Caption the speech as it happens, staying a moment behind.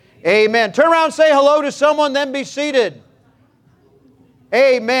Amen. Turn around and say hello to someone, then be seated.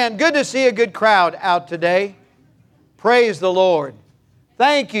 Amen. Good to see a good crowd out today. Praise the Lord.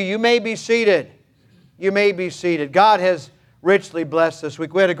 Thank you. You may be seated. You may be seated. God has richly blessed this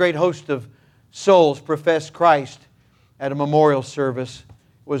week. We had a great host of souls profess Christ at a memorial service.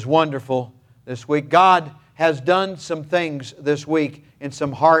 It was wonderful this week. God has done some things this week in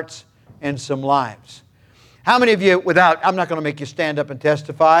some hearts and some lives. How many of you, I'm not going to make you stand up and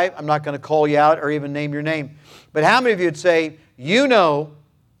testify. I'm not going to call you out or even name your name. But how many of you would say, you know,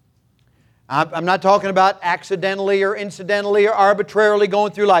 I'm not talking about accidentally or incidentally or arbitrarily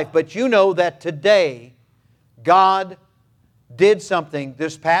going through life, but you know that today God did something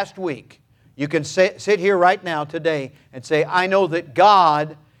this past week. You can sit here right now today and say, I know that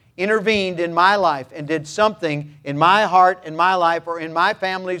God intervened in my life and did something in my heart, in my life, or in my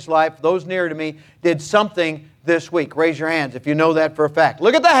family's life, those near to me, did something this week. Raise your hands if you know that for a fact.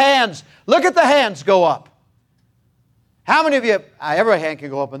 Look at the hands. Look at the hands go up. How many of you, every hand can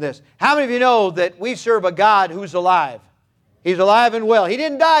go up on this. How many of you know that we serve a God who's alive? He's alive and well. He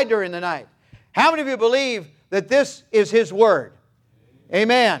didn't die during the night. How many of you believe that this is His Word?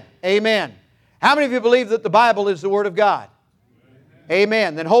 Amen. Amen. How many of you believe that the Bible is the Word of God?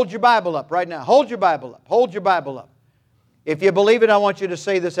 Amen. Then hold your Bible up right now. Hold your Bible up. Hold your Bible up. If you believe it, I want you to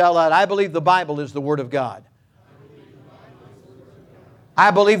say this out loud. I believe the Bible is the Word of God.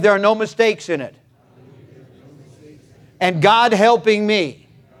 I believe there are no mistakes in it. And God helping me,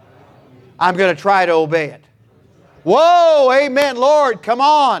 I'm going to try to obey it. Whoa, amen, Lord. Come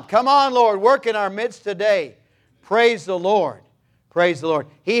on, Lord. Work in our midst today. Praise the Lord. Praise the Lord.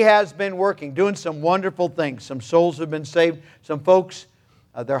 He has been working, doing some wonderful things. Some souls have been saved. Some folks,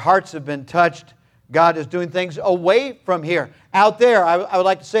 their hearts have been touched. God is doing things away from here. Out there, I would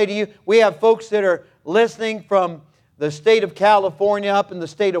like to say to you, we have folks that are listening from the state of California up in the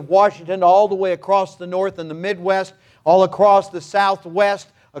state of Washington, all the way across the north and the Midwest, all across the Southwest,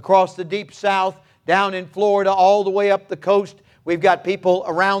 across the Deep South, down in Florida, all the way up the coast. We've got people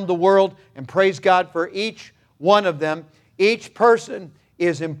around the world, and praise God for each one of them. Each person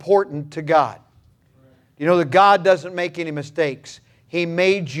is important to God. You know that God doesn't make any mistakes. He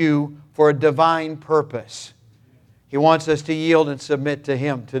made you for a divine purpose. He wants us to yield and submit to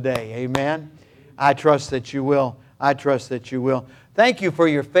Him today. Amen? I trust that you will. I trust that you will. Thank you for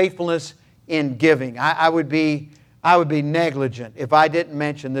your faithfulness in giving. I would be negligent if I didn't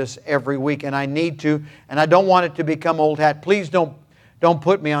mention this every week, and I need to, and I don't want it to become old hat. Please don't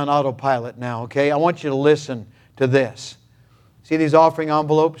put me on autopilot now, okay? I want you to listen to this. See these offering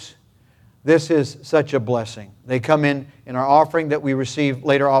envelopes? This is such a blessing. They come in our offering that we receive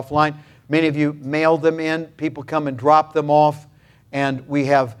later offline. Many of you mail them in. People come and drop them off. And we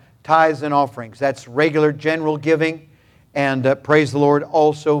have tithes and offerings. That's regular general giving. And praise the Lord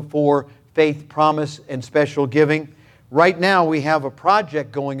also for faith, promise, and special giving. Right now we have a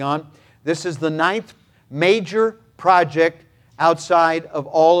project going on. This is the 9th major project outside of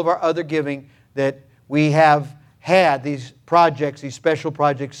all of our other giving that we have had these projects, these special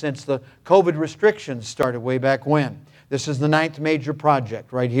projects, since the COVID restrictions started way back when. This is the 9th major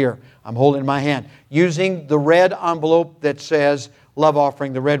project right here. I'm holding in my hand. Using the red envelope that says love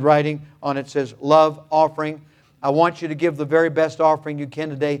offering, the red writing on it says love offering. I want you to give the very best offering you can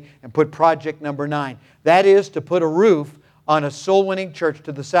today and put project number 9. That is to put a roof on a soul-winning church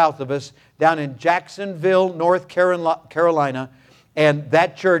to the south of us down in Jacksonville, North Carolina. And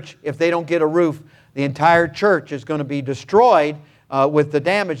that church, if they don't get a roof, the entire church is going to be destroyed with the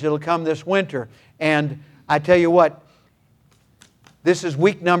damage that will come this winter. And I tell you what, this is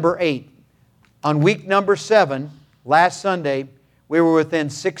week number 8. On week number 7, last Sunday, we were within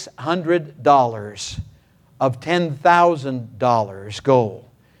 $600 of $10,000 goal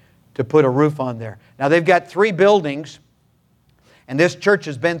to put a roof on there. Now they've got 3 buildings, and this church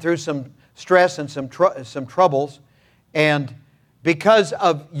has been through some stress and some troubles. And because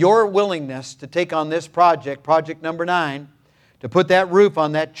of your willingness to take on this project, project number 9, to put that roof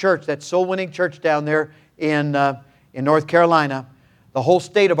on that church, that soul-winning church down there in North Carolina, the whole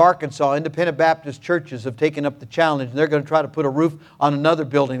state of Arkansas, independent Baptist churches have taken up the challenge, and they're going to try to put a roof on another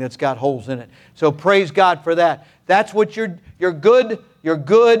building that's got holes in it. So praise God for that. That's what your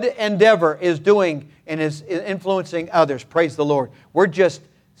good endeavor is doing and is influencing others. Praise the Lord. We're just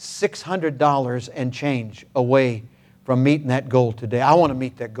 $600 and change away from meeting that goal today. I want to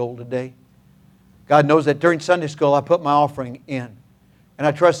meet that goal today. God knows that during Sunday school I put my offering in. And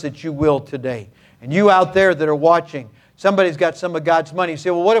I trust that you will today. And you out there that are watching, somebody's got some of God's money. You say,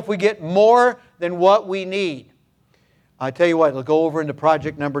 well, what if we get more than what we need? I tell you what, it'll go over into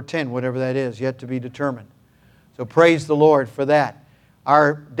project number 10, whatever that is, yet to be determined. So praise the Lord for that.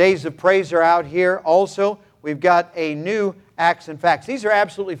 Our days of praise are out here. Also, we've got a new Acts and Facts. These are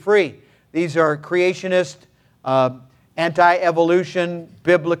absolutely free. These are creationist, anti-evolution,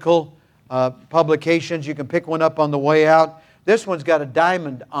 biblical publications. You can pick one up on the way out. This one's got a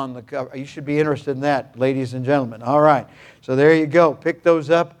diamond on the cover. You should be interested in that, ladies and gentlemen. All right. So there you go. Pick those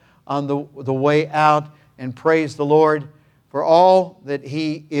up on the way out and praise the Lord for all that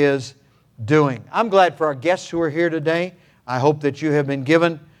He is doing. I'm glad for our guests who are here today. I hope that you have been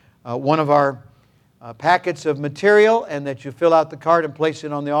given one of our packets of material and that you fill out the card and place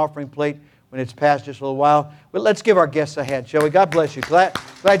it on the offering plate when it's passed just a little while. But let's give our guests a hand, shall we? God bless you. Glad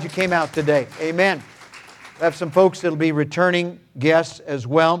you came out today. Amen. We have some folks that will be returning guests as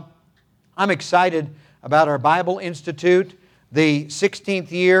well. I'm excited about our Bible Institute. The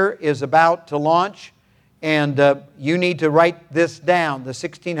 16th year is about to launch, and you need to write this down. The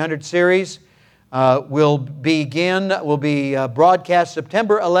 1600 series will be broadcast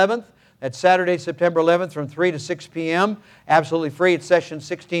September 11th. That's Saturday, September 11th from 3 to 6 p.m. Absolutely free. It's session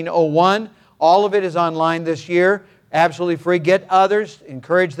 1601. All of it is online this year. Absolutely free. Get others.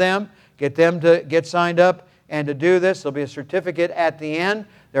 Encourage them. Get them to get signed up and to do this. There'll be a certificate at the end.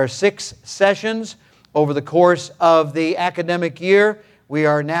 There are 6 sessions over the course of the academic year. We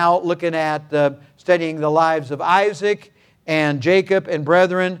are now looking at studying the lives of Isaac and Jacob and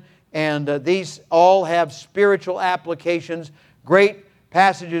brethren. And these all have spiritual applications. Great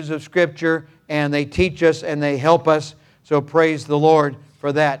passages of Scripture, and they teach us and they help us. So praise the Lord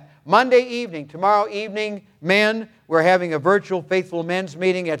for that. Monday evening, tomorrow evening, men, we're having a virtual Faithful Men's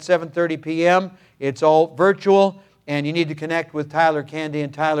meeting at 7:30 p.m. It's all virtual, and you need to connect with Tyler Candy,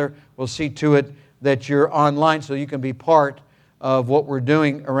 and Tyler will see to it that you're online so you can be part of what we're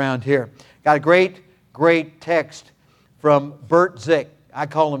doing around here. Got a great text from Bert Zick. I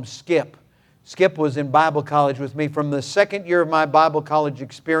call him Skip. Skip was in Bible college with me from the second year of my Bible college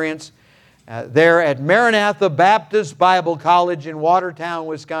experience there at Maranatha Baptist Bible College in Watertown,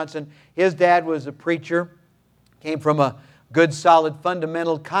 Wisconsin. His dad was a preacher, came from a good, solid,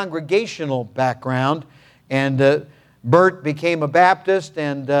 fundamental congregational background, and Bert became a Baptist,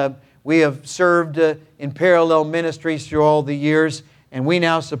 and we have served in parallel ministries through all the years, and we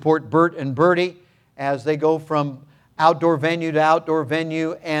now support Bert and Bertie as they go from outdoor venue to outdoor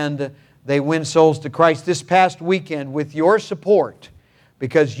venue, and they win souls to Christ. This past weekend, with your support,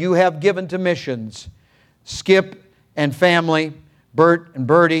 because you have given to missions, Skip and family, Bert and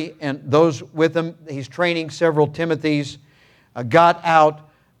Bertie, and those with him, he's training several Timothys, got out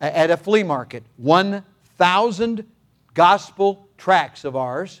at a flea market. 1,000 gospel tracts of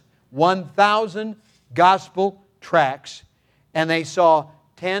ours, 1,000 gospel tracts, and they saw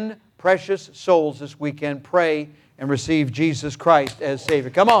 10 precious souls this weekend pray and receive Jesus Christ as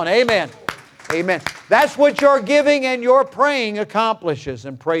Savior. Come on, amen. Amen. That's what your giving and your praying accomplishes,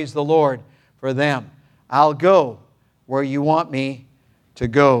 and praise the Lord for them. I'll go where you want me to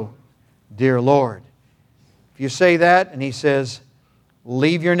go, dear Lord. If you say that and He says,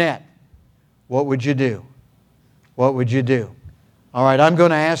 leave your net, what would you do? What would you do? All right, I'm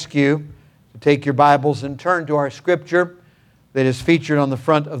going to ask you to take your Bibles and turn to our Scripture that is featured on the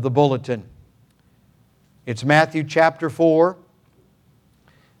front of the bulletin. It's Matthew chapter 4.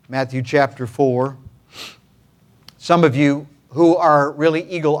 Matthew chapter 4. Some of you who are really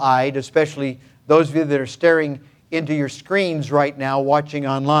eagle-eyed, especially those of you that are staring into your screens right now, watching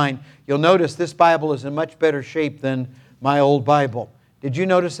online, you'll notice this Bible is in much better shape than my old Bible. Did you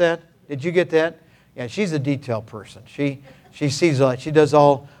notice that? Did you get that? Yeah, she's a detail person. She sees a lot. She does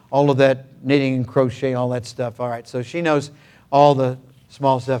all of that knitting and crochet, all that stuff. All right, so she knows all the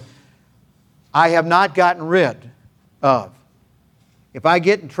small stuff. I have not gotten rid of. If I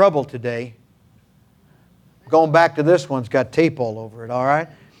get in trouble today, going back to this one's got tape all over it, all right?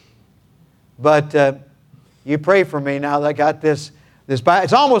 But you pray for me now that I got this Bible.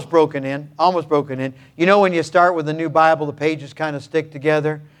 It's almost broken in, almost broken in. You know when you start with a new Bible, the pages kind of stick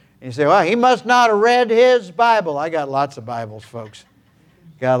together? And you say, well, he must not have read his Bible. I got lots of Bibles, folks.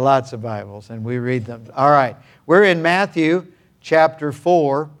 Got lots of Bibles, and we read them. All right, we're in Matthew chapter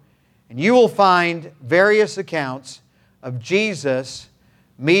 4. And you will find various accounts of Jesus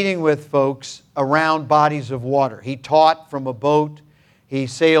meeting with folks around bodies of water. He taught from a boat. He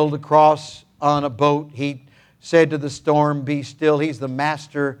sailed across on a boat. He said to the storm, be still. He's the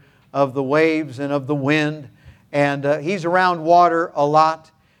master of the waves and of the wind. And He's around water a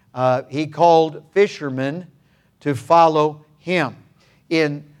lot. He called fishermen to follow Him.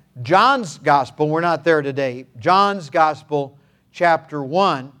 In John's Gospel, we're not there today, John's Gospel, chapter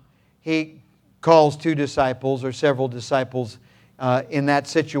 1, He calls 2 disciples or several disciples in that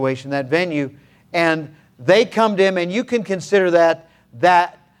situation, that venue, and they come to Him, and you can consider that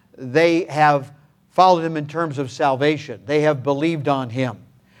that they have followed Him in terms of salvation. They have believed on Him.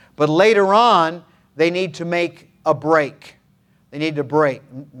 But later on, they need to make a break. They need to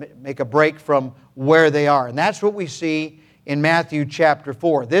make a break from where they are. And that's what we see in Matthew chapter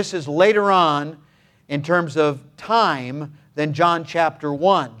 4. This is later on in terms of time than John chapter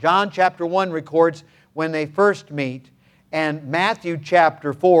 1. John chapter 1 records when they first meet, and Matthew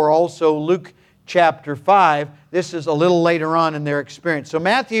chapter 4, also Luke chapter 5, this is a little later on in their experience. So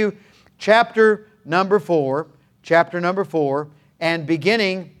Matthew chapter number 4, and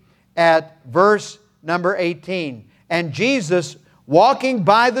beginning at verse number 18. And Jesus, walking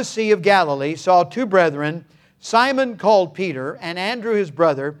by the Sea of Galilee, saw two brethren, Simon called Peter, and Andrew his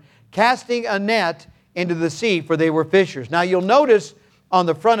brother, casting a net into the sea, for they were fishers. Now you'll notice on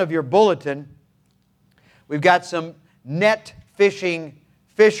the front of your bulletin, we've got some net fishing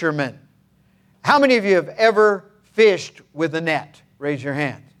fishermen. How many of you have ever fished with a net? Raise your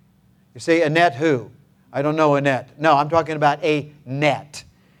hand. You say, a net who? I don't know a net. No, I'm talking about a net.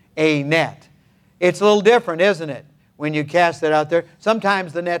 A net. It's a little different, isn't it? When you cast it out there.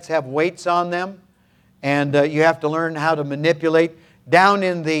 Sometimes the nets have weights on them, and you have to learn how to manipulate. Down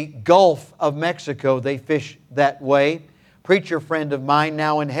in the Gulf of Mexico, they fish that way. Preacher friend of mine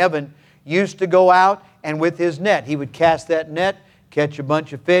now in heaven used to go out, and with his net, he would cast that net, catch a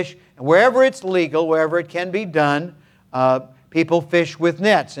bunch of fish, and wherever it's legal, wherever it can be done, people fish with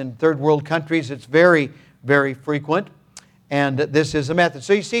nets. In third world countries, it's very, very frequent, and this is a method.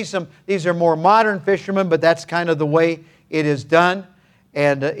 So you see these are more modern fishermen, but that's kind of the way it is done,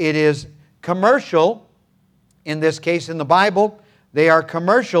 and it is commercial. In this case, in the Bible, they are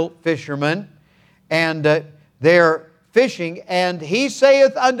commercial fishermen, and they're fishing, and He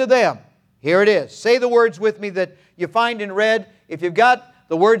saith unto them, here it is. Say the words with me that you find in red. If you've got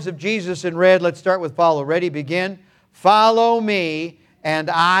the words of Jesus in red, let's start with follow. Ready, begin. Follow me, and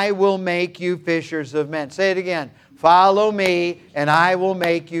I will make you fishers of men. Say it again. Follow me, and I will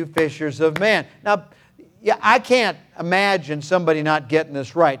make you fishers of men. Now, yeah, I can't imagine somebody not getting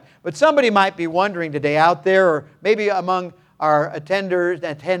this right. But somebody might be wondering today out there, or maybe among our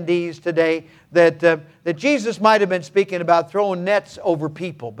attendees today, that Jesus might have been speaking about throwing nets over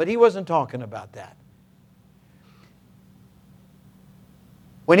people, but He wasn't talking about that.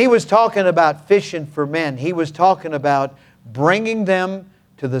 When He was talking about fishing for men, He was talking about bringing them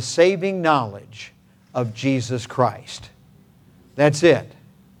to the saving knowledge of Jesus Christ. That's it.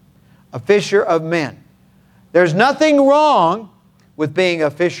 A fisher of men. There's nothing wrong with being a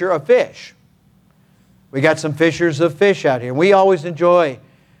fisher of fish. We got some fishers of fish out here. We always enjoy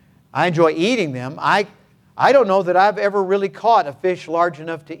eating them. I don't know that I've ever really caught a fish large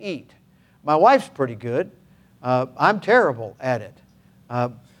enough to eat. My wife's pretty good. I'm terrible at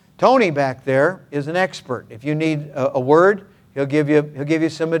it. Tony back there is an expert. If you need a word, he'll give you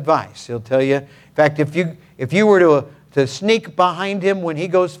some advice. He'll tell you. In fact, if you were to sneak behind him when he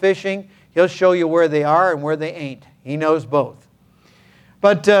goes fishing, he'll show you where they are and where they ain't. He knows both.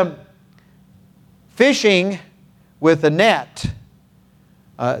 But fishing with a net,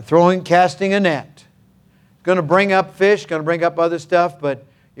 casting a net, going to bring up fish, going to bring up other stuff, but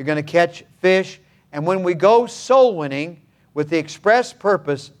you're going to catch fish. And when we go soul winning with the express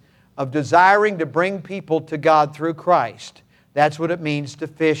purpose of desiring to bring people to God through Christ, that's what it means to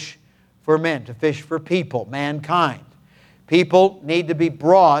fish for men, to fish for people, mankind. People need to be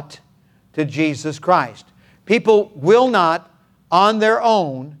brought to Jesus Christ. People will not, on their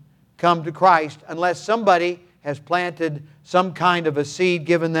own, come to Christ unless somebody has planted some kind of a seed,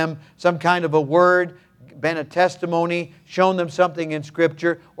 given them some kind of a word, been a testimony, shown them something in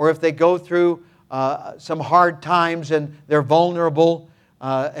Scripture, or if they go through some hard times and they're vulnerable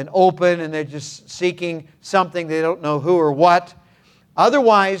and open and they're just seeking something, they don't know who or what.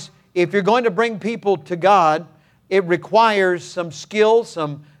 Otherwise, if you're going to bring people to God, it requires some skill,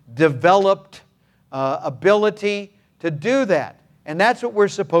 some developed ability to do that. And that's what we're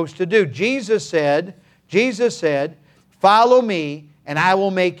supposed to do. Jesus said, follow me and I will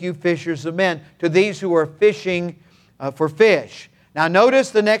make you fishers of men, to these who are fishing for fish. Now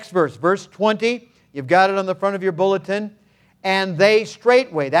notice the next verse, verse 20. You've got it on the front of your bulletin. And they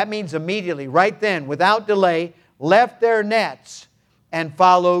straightway, that means immediately, right then, without delay, left their nets and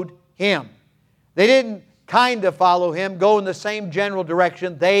followed Him. They didn't kind of follow Him, go in the same general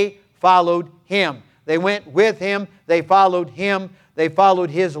direction. They followed Him. They went with Him. They followed Him. They followed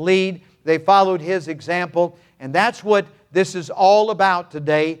His lead. They followed His example. And that's what this is all about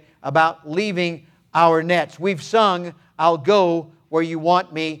today, about leaving our nets. We've sung, I'll go where you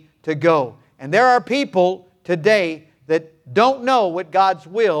want me to go. And there are people today that don't know what God's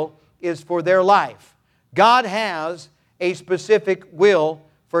will is for their life. God has a specific will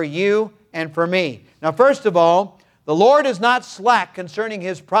for you and for me. Now, first of all, the Lord is not slack concerning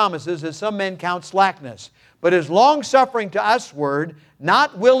His promises, as some men count slackness, but is long-suffering to usward,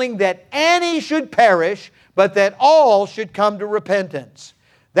 not willing that any should perish, but that all should come to repentance.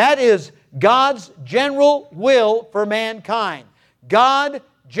 That is God's general will for mankind. God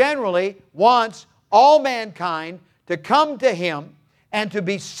generally wants all mankind to come to Him and to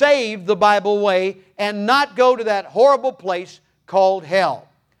be saved the Bible way and not go to that horrible place called hell.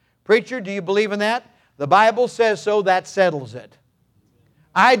 Preacher, do you believe in that? The Bible says so, that settles it.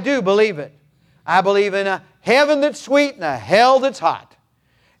 I do believe it. I believe in a heaven that's sweet and a hell that's hot.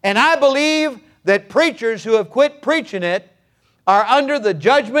 And I believe that preachers who have quit preaching it are under the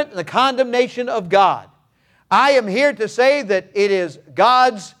judgment and the condemnation of God. I am here to say that it is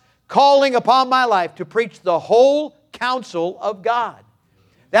God's calling upon my life to preach the whole counsel of God.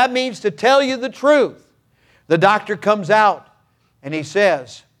 That means to tell you the truth. The doctor comes out and he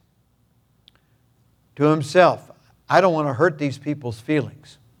says to himself, I don't want to hurt these people's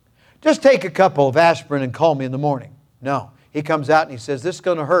feelings. Just take a couple of aspirin and call me in the morning. No. He comes out and he says, this is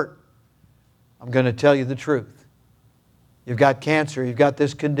going to hurt. I'm going to tell you the truth. You've got cancer, you've got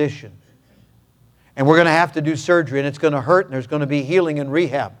this condition. And we're going to have to do surgery, and it's going to hurt, and there's going to be healing and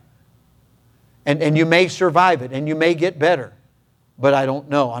rehab. And you may survive it, and you may get better. But I don't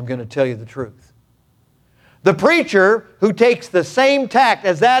know. I'm going to tell you the truth. The preacher who takes the same tact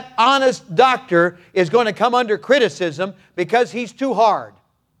as that honest doctor is going to come under criticism because he's too hard.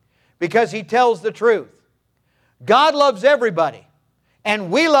 Because he tells the truth. God loves everybody.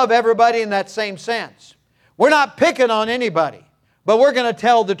 And we love everybody in that same sense. We're not picking on anybody, but we're going to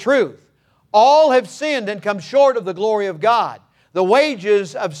tell the truth. All have sinned and come short of the glory of God. The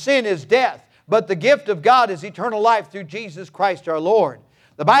wages of sin is death, but the gift of God is eternal life through Jesus Christ our Lord.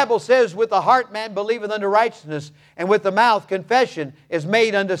 The Bible says, with the heart man believeth unto righteousness, and with the mouth confession is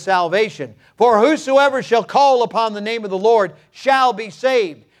made unto salvation. For whosoever shall call upon the name of the Lord shall be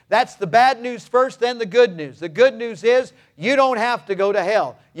saved. That's the bad news first, then the good news. The good news is you don't have to go to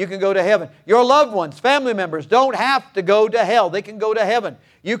hell. You can go to heaven. Your loved ones, family members, don't have to go to hell. They can go to heaven.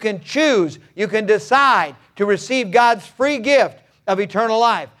 You can choose, you can decide to receive God's free gift of eternal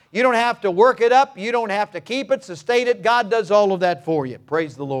life. You don't have to work it up. You don't have to keep it, sustain it. God does all of that for you.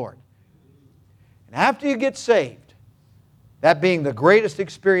 Praise the Lord. And after you get saved, that being the greatest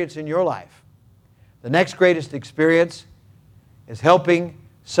experience in your life, the next greatest experience is helping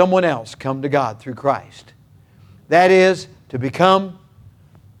someone else come to God through Christ. That is to become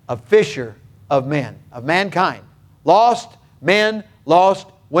a fisher of men, of mankind. Lost men, lost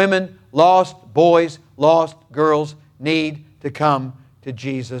women, lost boys, lost girls need to come to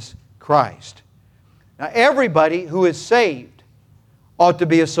Jesus Christ. Now, everybody who is saved ought to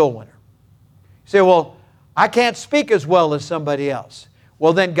be a soul winner. You say, well, I can't speak as well as somebody else.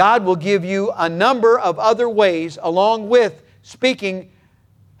 Well, then God will give you a number of other ways along with speaking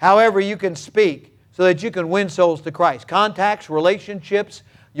however you can speak so that you can win souls to Christ. Contacts, relationships,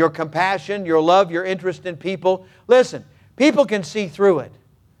 your compassion, your love, your interest in people. Listen, people can see through it.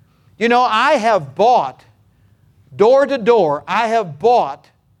 You know, I have bought, door to door, I have bought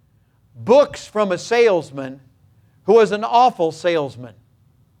books from a salesman who was an awful salesman.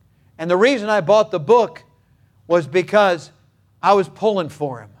 And the reason I bought the book was because I was pulling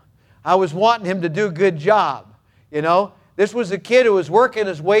for him. I was wanting him to do a good job, you know. This was a kid who was working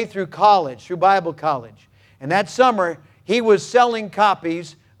his way through college, through Bible college. And that summer, he was selling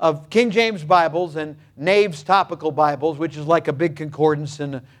copies of King James Bibles and Nave's Topical Bibles, which is like a big concordance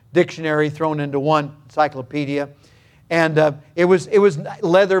and a dictionary thrown into one encyclopedia. And it was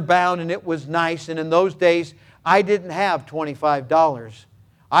leather bound and it was nice. And in those days, I didn't have $25.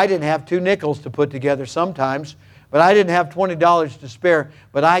 I didn't have 2 nickels to put together sometimes. But I didn't have $20 to spare.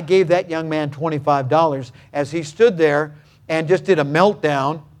 But I gave that young man $25 as he stood there and just did a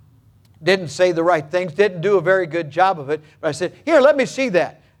meltdown. Didn't say the right things. Didn't do a very good job of it. But I said, here, let me see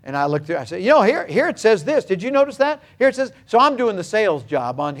that. And I looked through. I said, you know, here it says this. Did you notice that? Here it says. So I'm doing the sales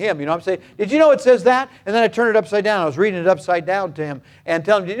job on him. You know, I'm saying, did you know it says that? And then I turned it upside down. I was reading it upside down to him and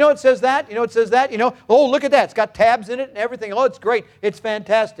telling him, did you know it says that? You know it says that? You know, oh, look at that. It's got tabs in it and everything. Oh, it's great. It's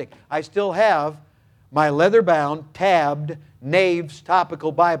fantastic. I still have my leather-bound, tabbed Nave's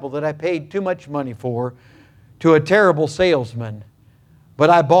Topical Bible that I paid too much money for to a terrible salesman, but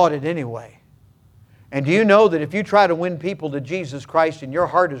I bought it anyway. And do you know that if you try to win people to Jesus Christ and your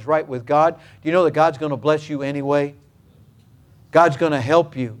heart is right with God, do you know that God's going to bless you anyway? God's going to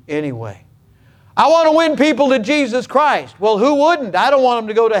help you anyway. I want to win people to Jesus Christ. Well, who wouldn't? I don't want them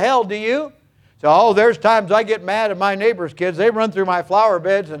to go to hell, do you? So, oh, there's times I get mad at my neighbor's kids. They run through my flower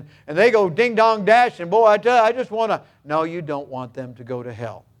beds and they go ding-dong dash. And boy, I tell you, I just want to... No, you don't want them to go to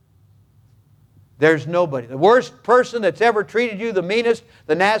hell. There's nobody. The worst person that's ever treated you, the meanest,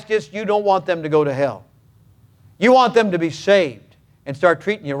 the nastiest, you don't want them to go to hell. You want them to be saved and start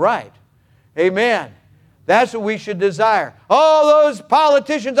treating you right. Amen. That's what we should desire. Oh, those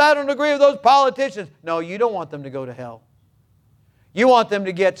politicians, I don't agree with those politicians. No, you don't want them to go to hell. You want them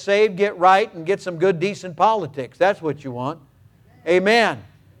to get saved, get right, and get some good, decent politics. That's what you want. Amen.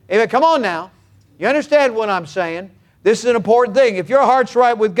 Amen. Come on now. You understand what I'm saying? This is an important thing. If your heart's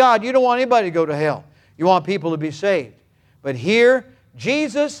right with God, you don't want anybody to go to hell. You want people to be saved. But here,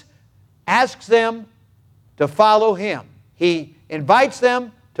 Jesus asks them to follow Him. He invites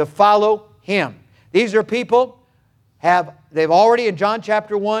them to follow Him. These are people, they've already, in John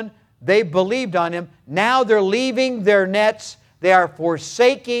chapter 1, they've believed on Him. Now they're leaving their nets. They are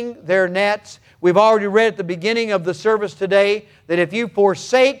forsaking their nets. We've already read at the beginning of the service today that if you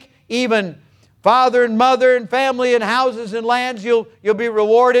forsake even father and mother and family and houses and lands, you'll be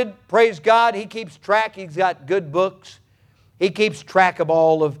rewarded. Praise God. He keeps track. He's got good books. He keeps track of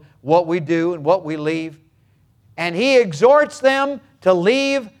all of what we do and what we leave. And He exhorts them to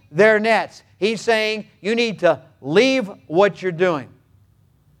leave their nets. He's saying, you need to leave what you're doing.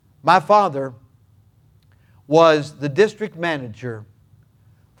 My father was the district manager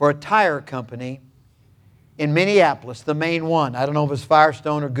for a tire company in Minneapolis, the main one. I don't know if it was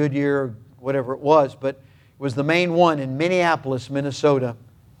Firestone or Goodyear or whatever it was, but it was the main one in Minneapolis, Minnesota.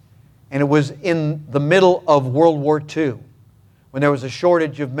 And it was in the middle of World War II when there was a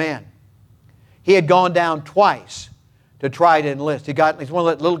shortage of men. He had gone down twice to try to enlist. He's one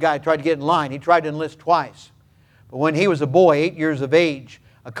of that little guy who tried to get in line. He tried to enlist twice. But when he was a boy, 8 years of age,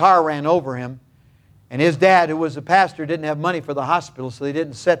 a car ran over him. And his dad, who was a pastor, didn't have money for the hospital, so they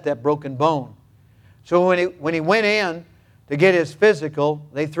didn't set that broken bone. So when he went in to get his physical,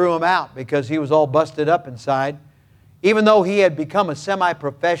 they threw him out because he was all busted up inside. Even though he had become a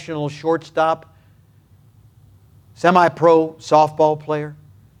semi-professional shortstop, semi-pro softball player,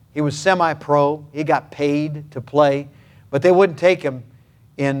 he was semi-pro. He got paid to play, but they wouldn't take him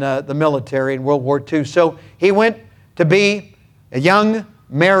in the military in World War II. So he went to be a young,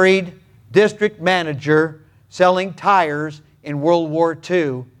 married district manager selling tires in World War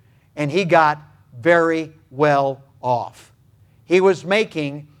II, and he got very well off. He was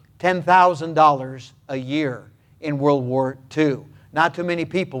making $10,000 a year in World War II. Not too many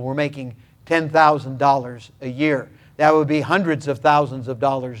people were making $10,000 a year. That would be hundreds of thousands of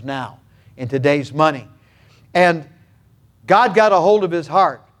dollars now in today's money. And God got a hold of his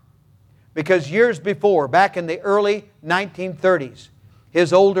heart because years before, back in the early 1930s,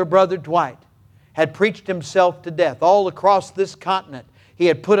 his older brother Dwight had preached himself to death all across this continent. He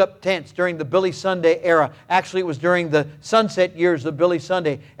had put up tents during the Billy Sunday era. Actually, it was during the sunset years of Billy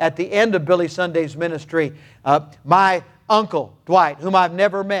Sunday. At the end of Billy Sunday's ministry, my uncle Dwight, whom I've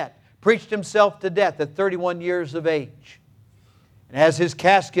never met, preached himself to death at 31 years of age. And as his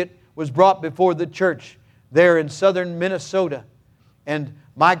casket was brought before the church there in southern Minnesota, and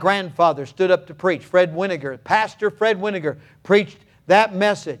my grandfather stood up to preach, Pastor Fred Winiger, preached that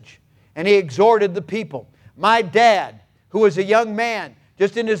message, and he exhorted the people. My dad, who was a young man,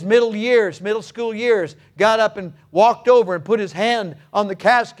 just in his middle school years, got up and walked over and put his hand on the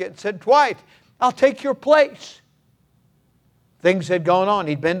casket and said, "Dwight, I'll take your place." Things had gone on.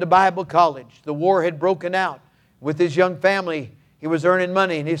 He'd been to Bible college. The war had broken out. With his young family, he was earning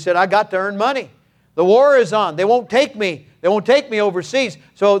money, and he said, "I got to earn money. The war is on. They won't take me. They won't take me overseas.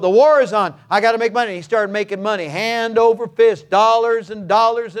 So the war is on. I got to make money." He started making money, hand over fist, dollars and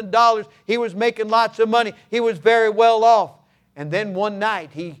dollars and dollars. He was making lots of money. He was very well off. And then one night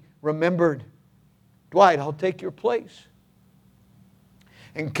he remembered, "Dwight, I'll take your place."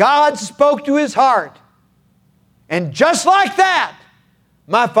 And God spoke to his heart. And just like that,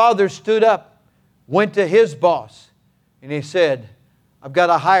 my father stood up, went to his boss, and he said, "I've got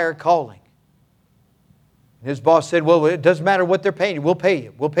a higher calling." And his boss said, "Well, it doesn't matter what they're paying you. We'll pay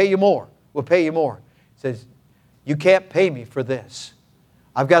you. We'll pay you more. We'll pay you more." He says, "You can't pay me for this.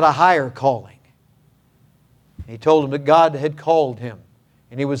 I've got a higher calling." And he told him that God had called him,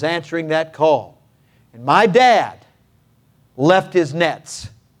 and he was answering that call. And my dad left his nets.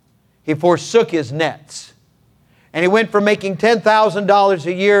 He forsook his nets. And he went from making $10,000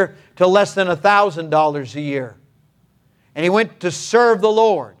 a year to less than $1,000 a year. And he went to serve the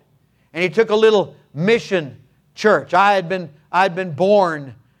Lord. And he took a little mission church. I had been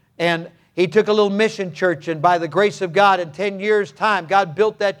born, and he took a little mission church, and by the grace of God, in 10 years' time, God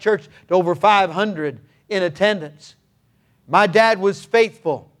built that church to over 500 in attendance. My dad was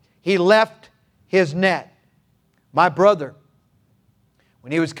faithful. He left his net. My brother,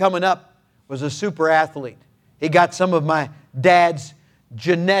 when he was coming up, was a super athlete. He got some of my dad's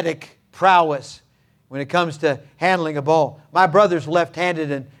genetic prowess when it comes to handling a ball. My brother's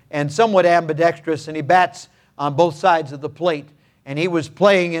left-handed and somewhat ambidextrous, and he bats on both sides of the plate. And he was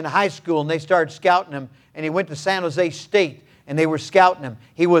playing in high school, and they started scouting him, and he went to San Jose State, and they were scouting him.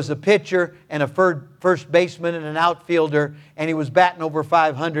 He was a pitcher and a first baseman and an outfielder, and he was batting over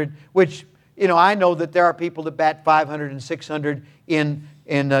 500, which, I know that there are people that bat 500 and 600 in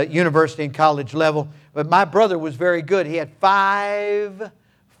university and college level. But my brother was very good. He had five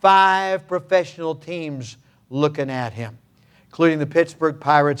professional teams looking at him, including the Pittsburgh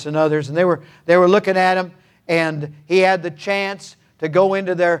Pirates and others. And they were looking at him, and he had the chance to go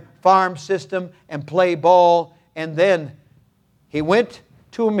into their farm system and play ball. And then he went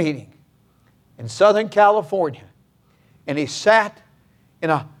to a meeting in Southern California, and he sat in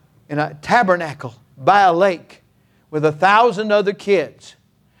a tabernacle by a lake with 1,000 other kids.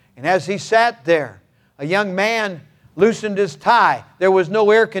 And as he sat there, a young man loosened his tie. There was no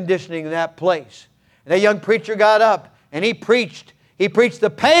air conditioning in that place. And that young preacher got up and he preached. He preached the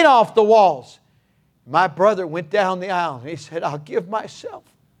paint off the walls. My brother went down the aisle and he said, I'll give myself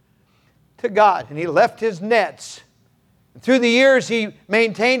to God. And he left his nets. And through the years he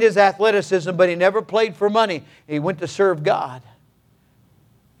maintained his athleticism, but he never played for money. He went to serve God.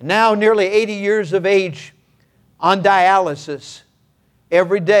 And now, nearly 80 years of age, on dialysis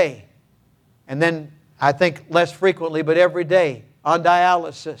every day. And then, I think less frequently, but every day on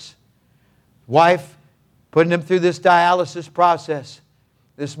dialysis. Wife putting him through this dialysis process.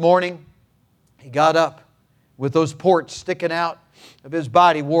 This morning, he got up with those ports sticking out of his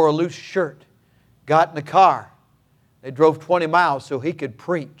body, wore a loose shirt, got in the car. They drove 20 miles so he could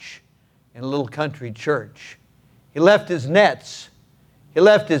preach in a little country church. He left his nets. He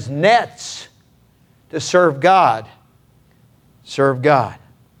left his nets to serve God. Serve God.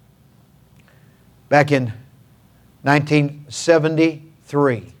 Back in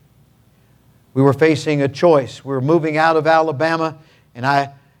 1973, we were facing a choice. We were moving out of Alabama, and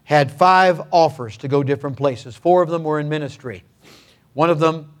I had 5 offers to go different places. 4 of them were in ministry. One of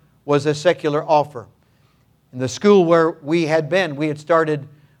them was a secular offer. In the school where we had been, we had started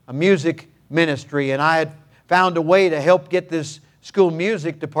a music ministry, and I had found a way to help get this school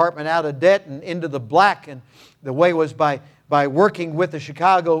music department out of debt and into the black. And the way was by working with the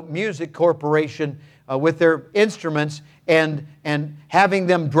Chicago Music Corporation with their instruments and having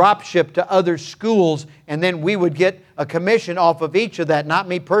them drop ship to other schools, and then we would get a commission off of each of that. Not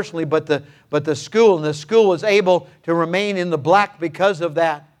me personally, but the school. And the school was able to remain in the black because of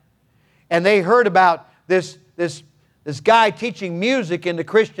that. And they heard about this guy teaching music in the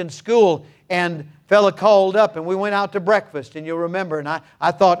Christian school, and fella called up, and we went out to breakfast, and you'll remember. And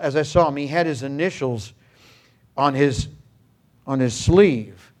I thought, as I saw him, he had his initials on his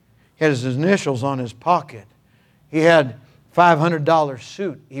sleeve. He had his initials on his pocket. He had a $500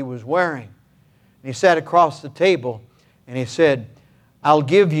 suit he was wearing. And he sat across the table, and he said, I'll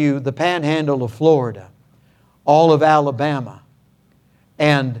give you the panhandle of Florida, all of Alabama,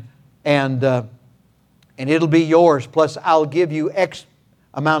 and it'll be yours, plus I'll give you X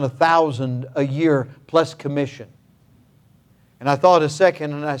amount of thousand a year plus commission. And I thought a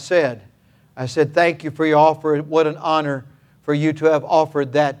second, and I said, thank you for your offer. What an honor for you to have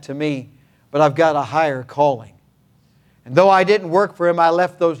offered that to me. But I've got a higher calling. And though I didn't work for him, I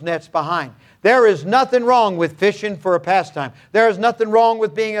left those nets behind. There is nothing wrong with fishing for a pastime. There is nothing wrong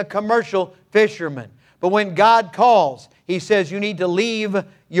with being a commercial fisherman. But when God calls, He says you need to leave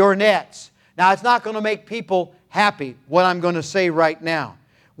your nets. Now, it's not going to make people happy, what I'm going to say right now.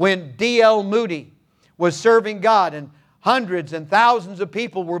 When D.L. Moody was serving God and hundreds and thousands of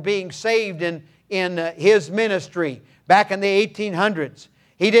people were being saved in his ministry back in the 1800s,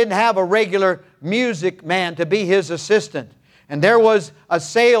 he didn't have a regular music man to be his assistant. And there was a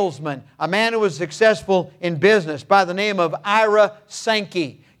salesman, a man who was successful in business by the name of Ira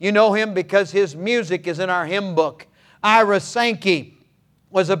Sankey. You know him because his music is in our hymn book. Ira Sankey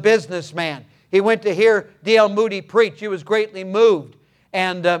was a businessman. He went to hear D.L. Moody preach. He was greatly moved.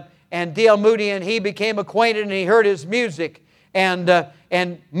 And D.L. Moody and he became acquainted, and he heard his music. And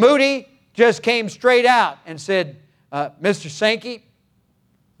Moody just came straight out and said, Mr. Sankey,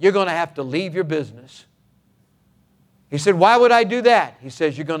 you're going to have to leave your business. He said, why would I do that? He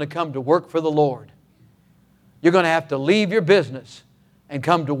says, you're going to come to work for the Lord. You're going to have to leave your business and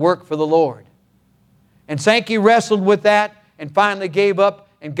come to work for the Lord. And Sankey wrestled with that and finally gave up,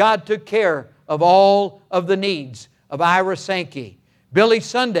 and God took care of all of the needs of Ira Sankey. Billy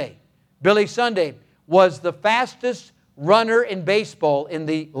Sunday was the fastest runner in baseball in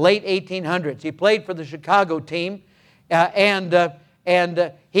the late 1800s. He played for the Chicago team, one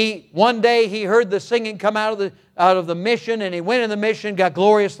day he heard the singing come out of the mission, and he went in the mission, got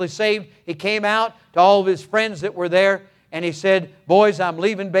gloriously saved. He came out to all of his friends that were there, and he said, "Boys, I'm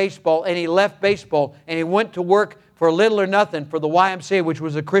leaving baseball." And he left baseball, and he went to work for little or nothing for the YMCA, which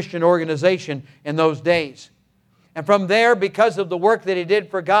was a Christian organization in those days. And from there, because of the work that he did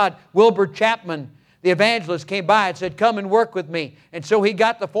for God, Wilbur Chapman, the evangelist, came by and said, "Come and work with me." And so he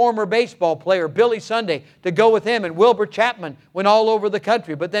got the former baseball player, Billy Sunday, to go with him. And Wilbur Chapman went all over the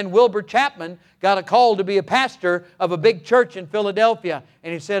country. But then Wilbur Chapman got a call to be a pastor of a big church in Philadelphia.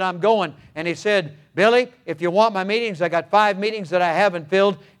 And he said, "I'm going." And he said, "Billy, if you want my meetings, I got 5 meetings that I haven't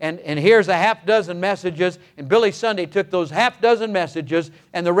filled, and here's a half dozen messages." And Billy Sunday took those half dozen messages,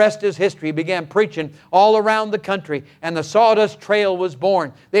 and the rest is history. He began preaching all around the country, and the Sawdust Trail was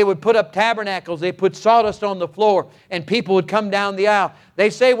born. They would put up tabernacles, they put sawdust on the floor, and people would come down the aisle. They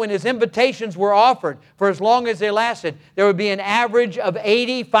say when his invitations were offered, for as long as they lasted, there would be an average of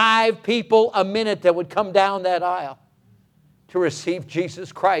 85 people a minute that would come down that aisle to receive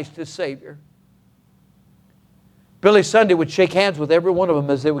Jesus Christ as Savior. Billy Sunday would shake hands with every one of them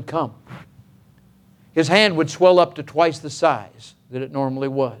as they would come. His hand would swell up to twice the size that it normally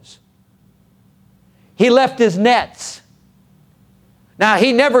was. He left his nets. Now,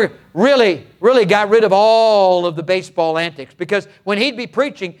 he never really got rid of all of the baseball antics, because when he'd be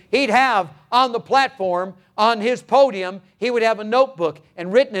preaching, he'd have on the platform, on his podium, he would have a notebook,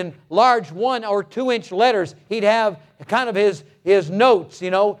 and written in large 1 or 2 inch letters, he'd have kind of his notes,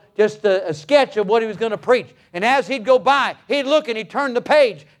 just a sketch of what he was going to preach. And as he'd go by, he'd look and he'd turn the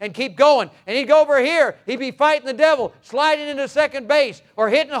page and keep going. And he'd go over here, he'd be fighting the devil, sliding into second base, or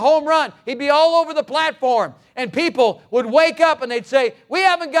hitting a home run. He'd be all over the platform. And people would wake up and they'd say, "We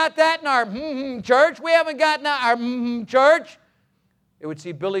haven't got that in our church. We haven't got in our church." They would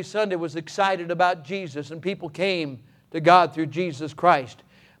see Billy Sunday was excited about Jesus, and people came to God through Jesus Christ.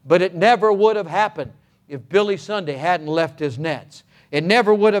 But it never would have happened if Billy Sunday hadn't left his nets. It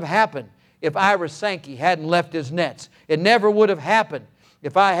never would have happened if Ira Sankey hadn't left his nets. It never would have happened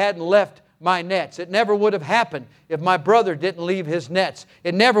if I hadn't left my nets. It never would have happened if my brother didn't leave his nets.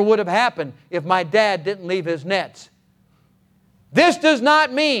 It never would have happened if my dad didn't leave his nets. This does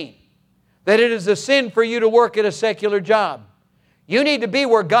not mean that it is a sin for you to work at a secular job. You need to be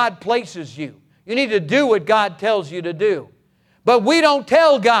where God places you. You need to do what God tells you to do. But we don't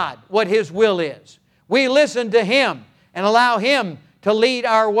tell God what His will is. We listen to Him and allow Him to lead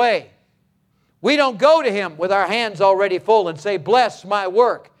our way. We don't go to Him with our hands already full and say, "Bless my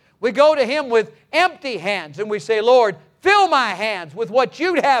work." We go to Him with empty hands and we say, "Lord, fill my hands with what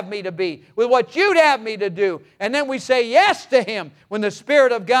You'd have me to be, with what You'd have me to do." And then we say yes to Him when the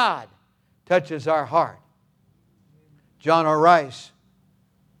Spirit of God touches our heart. John R. Rice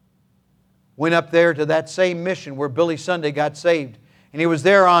went up there to that same mission where Billy Sunday got saved. And he was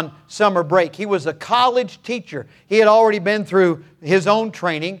there on summer break. He was a college teacher. He had already been through his own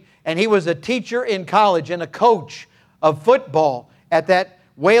training, and he was a teacher in college and a coach of football at that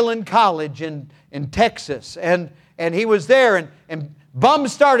Wayland College in Texas. And he was there, and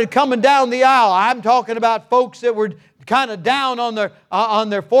bums started coming down the aisle. I'm talking about folks that were kind of down on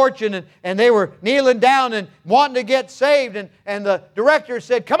their fortune, and they were kneeling down and wanting to get saved. And the director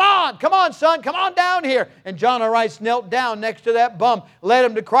said, come on, son, come on down here." And John R. Rice knelt down next to that bum, led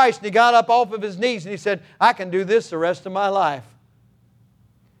him to Christ, and he got up off of his knees, and he said, "I can do this the rest of my life."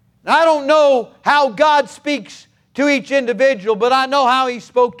 Now, I don't know how God speaks to each individual, but I know how He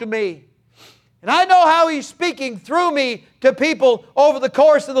spoke to me. And I know how He's speaking through me to people over the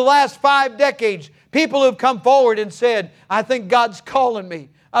course of the last 5 decades. People who've come forward and said, "I think God's calling me.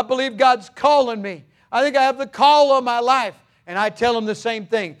 I believe God's calling me. I think I have the call on my life." And I tell them the same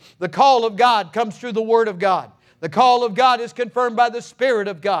thing. The call of God comes through the Word of God. The call of God is confirmed by the Spirit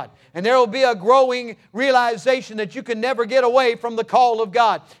of God. And there will be a growing realization that you can never get away from the call of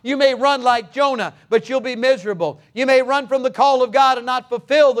God. You may run like Jonah, but you'll be miserable. You may run from the call of God and not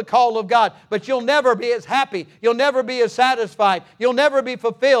fulfill the call of God, but you'll never be as happy. You'll never be as satisfied. You'll never be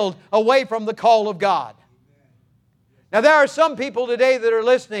fulfilled away from the call of God. Now, there are some people today that are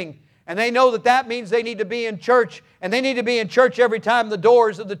listening, and they know that that means they need to be in church, and they need to be in church every time the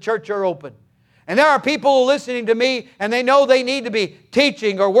doors of the church are open. And there are people listening to me, and they know they need to be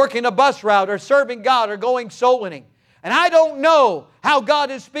teaching or working a bus route or serving God or going soul winning. And I don't know how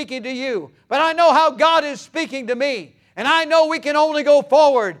God is speaking to you, but I know how God is speaking to me. And I know we can only go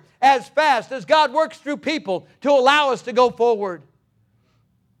forward as fast as God works through people to allow us to go forward.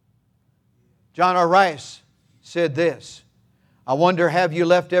 John R. Rice said this, "I wonder, have you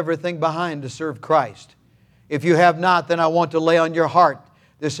left everything behind to serve Christ? If you have not, then I want to lay on your heart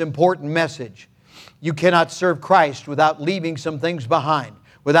this important message. You cannot serve Christ without leaving some things behind,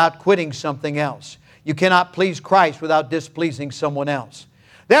 without quitting something else. You cannot please Christ without displeasing someone else.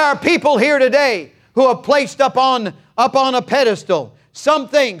 There are people here today who have placed up on a pedestal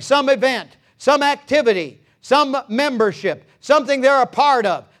something, some event, some activity, some membership, something they're a part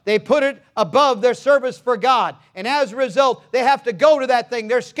of. They put it above their service for God. And as a result, they have to go to that thing.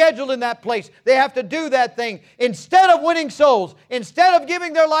 They're scheduled in that place. They have to do that thing. Instead of winning souls, instead of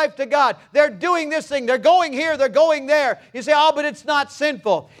giving their life to God, they're doing this thing. They're going here, they're going there. You say, oh, but it's not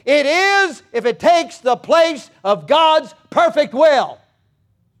sinful. It is if it takes the place of God's perfect will.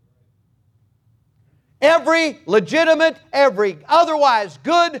 Every legitimate, every otherwise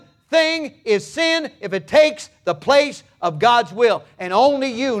good thing is sin if it takes the place of God's will. And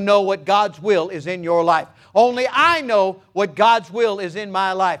only you know what God's will is in your life. Only I know what God's will is in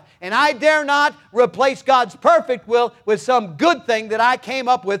my life. And I dare not replace God's perfect will with some good thing that I came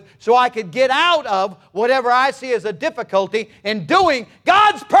up with so I could get out of whatever I see as a difficulty in doing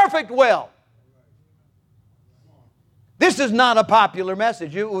God's perfect will. This is not a popular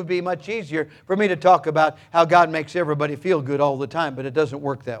message. It would be much easier for me to talk about how God makes everybody feel good all the time, but it doesn't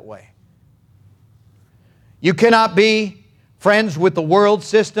work that way. You cannot be friends with the world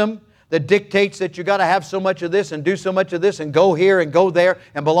system that dictates that you've got to have so much of this and do so much of this and go here and go there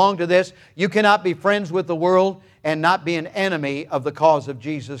and belong to this. You cannot be friends with the world and not be an enemy of the cause of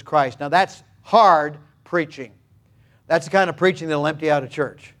Jesus Christ. Now that's hard preaching. That's the kind of preaching that will empty out a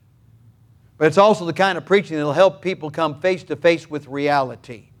church. But it's also the kind of preaching that will help people come face to face with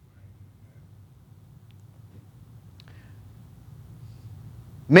reality.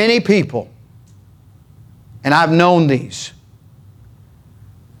 Many people, and I've known these,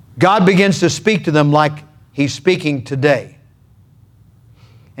 God begins to speak to them like He's speaking today.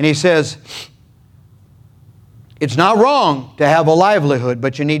 And He says, it's not wrong to have a livelihood,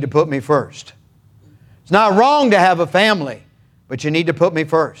 but you need to put me first. It's not wrong to have a family, but you need to put me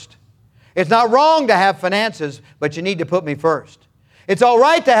first. It's not wrong to have finances, but you need to put me first. It's all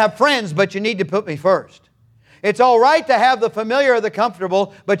right to have friends, but you need to put me first. It's all right to have the familiar or the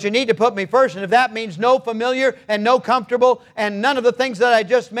comfortable, but you need to put me first. And if that means no familiar and no comfortable and none of the things that I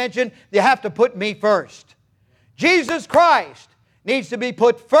just mentioned, you have to put me first. Jesus Christ needs to be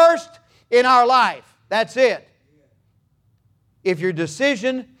put first in our life. That's it. If your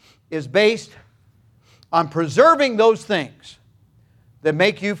decision is based on preserving those things that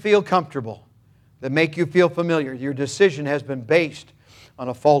make you feel comfortable, that make you feel familiar, your decision has been based on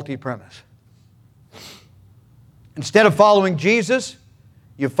a faulty premise. Instead of following Jesus,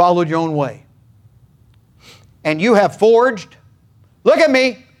 you've followed your own way. And you have forged, look at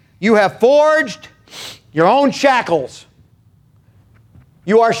me, you have forged your own shackles.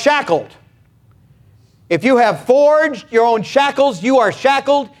 You are shackled. If you have forged your own shackles, you are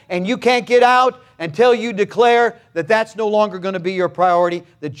shackled and you can't get out until you declare that that's no longer going to be your priority,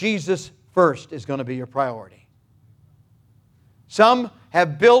 that Jesus first is going to be your priority. Some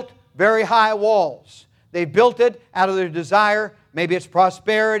have built very high walls. They built it out of their desire. Maybe it's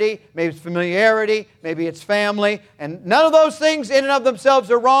prosperity, maybe it's familiarity, maybe it's family. And none of those things in and of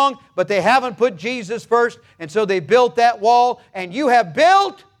themselves are wrong, but they haven't put Jesus first, and so they built that wall, and you have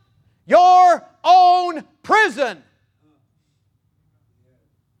built your own prison.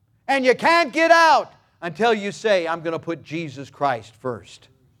 And you can't get out until you say, I'm going to put Jesus Christ first.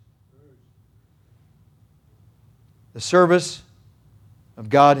 The service of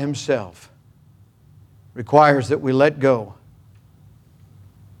God Himself requires that we let go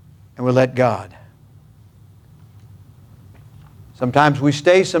and we let God. Sometimes we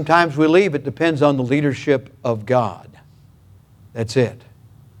stay, sometimes we leave. It depends on the leadership of God. That's it.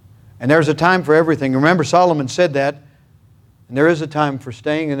 And there's a time for everything. Remember, Solomon said that. And there is a time for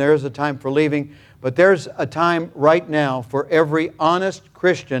staying and there is a time for leaving. But there's a time right now for every honest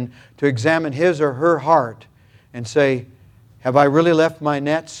Christian to examine his or her heart and say, have I really left my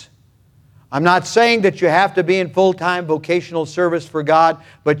nets? I'm not saying that you have to be in full-time vocational service for God,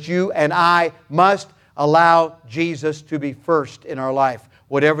 but you and I must allow Jesus to be first in our life,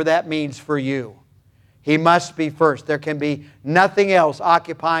 whatever that means for you. He must be first. There can be nothing else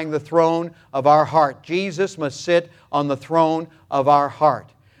occupying the throne of our heart. Jesus must sit on the throne of our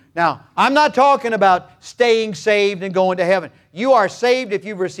heart. Now, I'm not talking about staying saved and going to heaven. You are saved if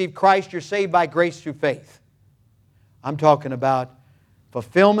you've received Christ. You're saved by grace through faith. I'm talking about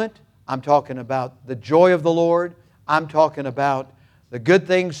fulfillment. I'm talking about the joy of the Lord. I'm talking about the good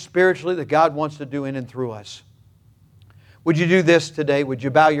things spiritually that God wants to do in and through us. Would you do this today? Would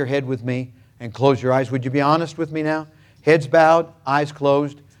you bow your head with me and close your eyes? Would you be honest with me now? Heads bowed, eyes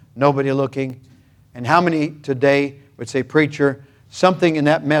closed, nobody looking. And how many today would say, preacher, something in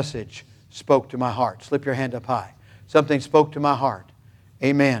that message spoke to my heart? Slip your hand up high. Something spoke to my heart.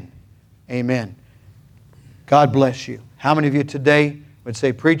 Amen. Amen. God bless you. How many of you today would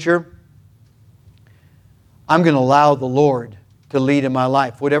say, preacher, I'm going to allow the Lord to lead in my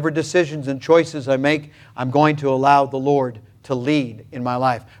life. Whatever decisions and choices I make, I'm going to allow the Lord to lead in my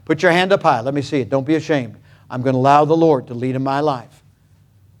life. Put your hand up high. Let me see it. Don't be ashamed. I'm going to allow the Lord to lead in my life.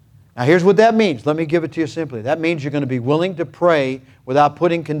 Now here's what that means. Let me give it to you simply. That means you're going to be willing to pray without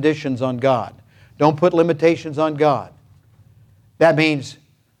putting conditions on God. Don't put limitations on God. That means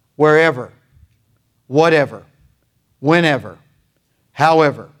wherever, whatever, whenever,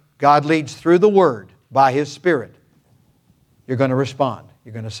 however, God leads through the Word by His Spirit, you're going to respond.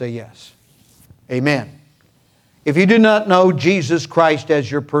 You're going to say yes. Amen. If you do not know Jesus Christ as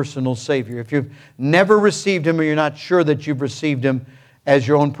your personal Savior, if you've never received Him or you're not sure that you've received Him as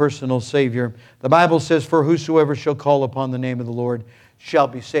your own personal Savior, the Bible says, for whosoever shall call upon the name of the Lord shall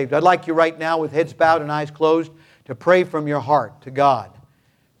be saved. I'd like you right now, with heads bowed and eyes closed, to pray from your heart to God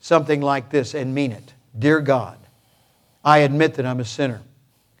something like this and mean it. Dear God, I admit that I'm a sinner.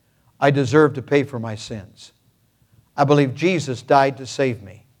 I deserve to pay for my sins. I believe Jesus died to save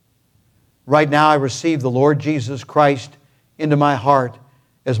me. Right now I receive the Lord Jesus Christ into my heart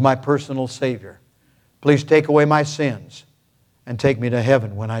as my personal Savior. Please take away my sins and take me to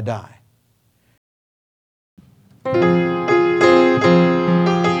heaven when I die.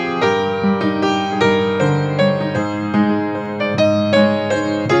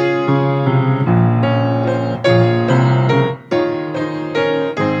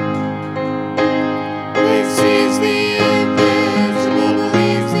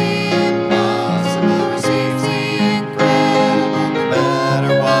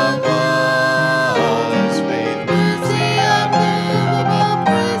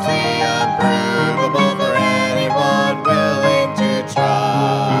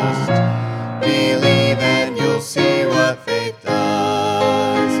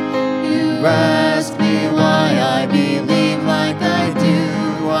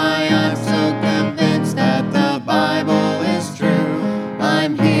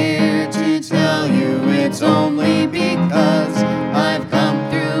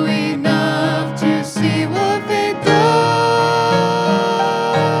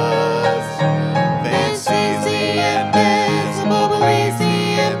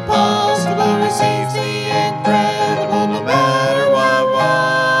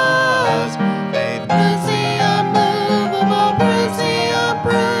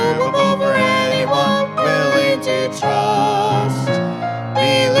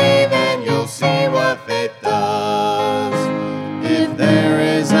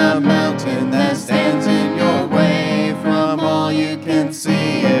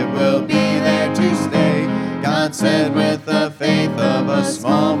 Said